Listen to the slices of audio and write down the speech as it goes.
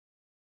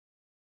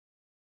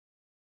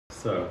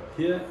So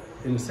here,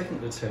 in a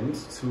second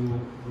attempt to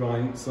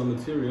grind some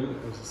material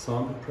as a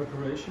sample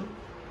preparation,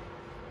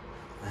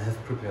 I have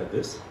prepared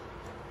this.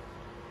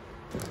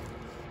 I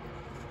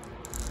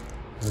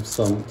have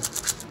some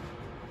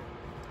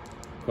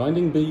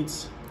grinding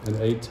beads and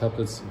 8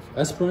 tablets of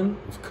aspirin,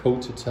 of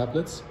coated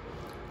tablets.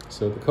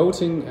 So the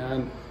coating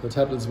and the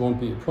tablets won't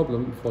be a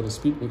problem for the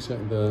SpeedMixer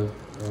and the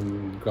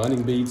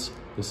grinding beads,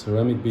 the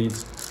ceramic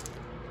beads,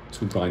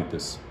 to grind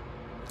this.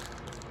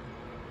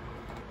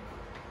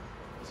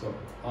 So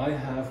I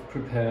have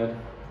prepared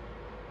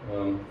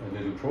a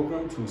little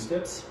program, 2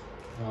 steps,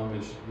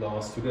 which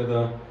lasts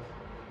together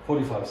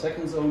 45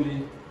 seconds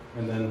only,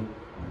 and then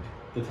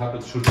the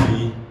tablet should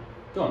be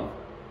done.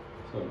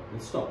 So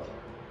let's start.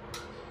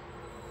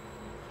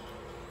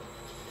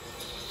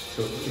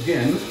 So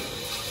again,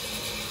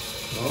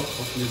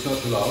 hopefully it's not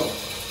too loud.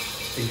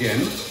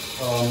 Again,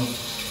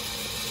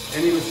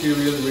 any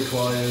material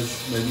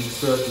requires maybe a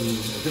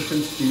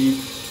different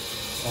speed.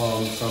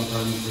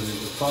 Sometimes a little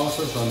bit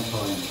faster,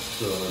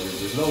 sometimes a little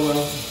bit lower, a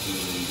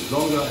little bit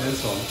longer, and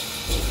so on.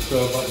 So,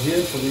 but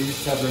here for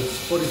these tablets,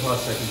 45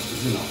 seconds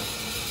is enough.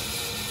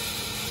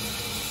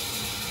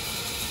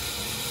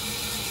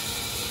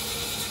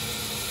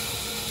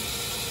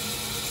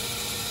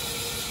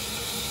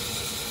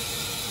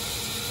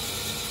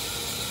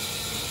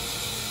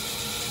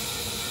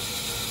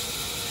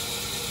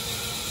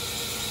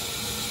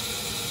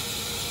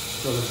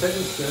 So the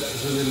second step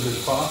is a little bit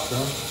faster,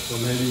 so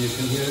maybe you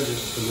can hear that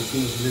the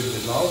machine is a little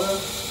bit louder.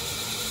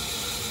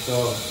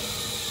 So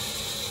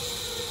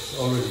it's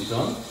already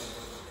done.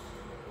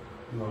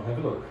 Now have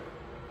a look.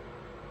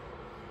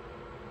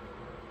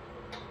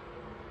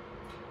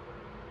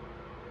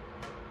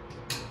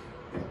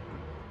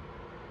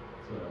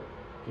 So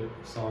get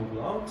the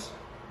sample out.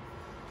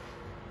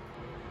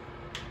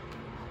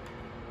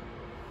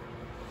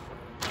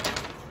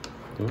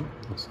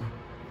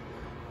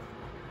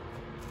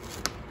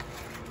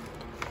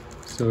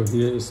 So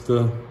here is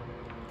the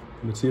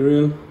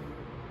material.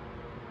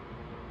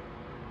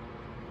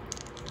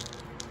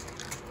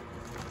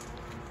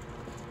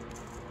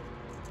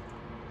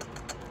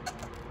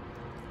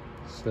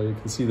 So you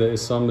can see there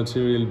is some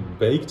material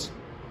baked.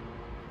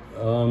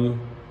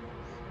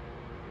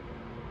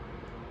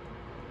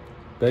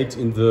 Baked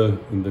in the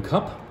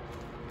cup.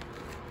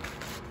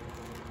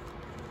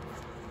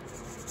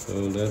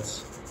 So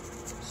that's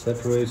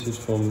separated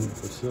from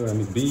the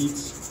ceramic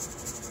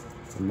beads,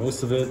 and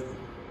most of it.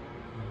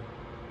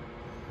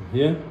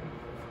 Here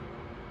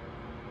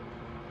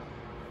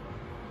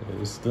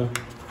is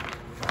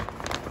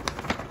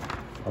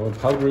our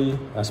powdery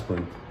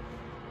aspirin.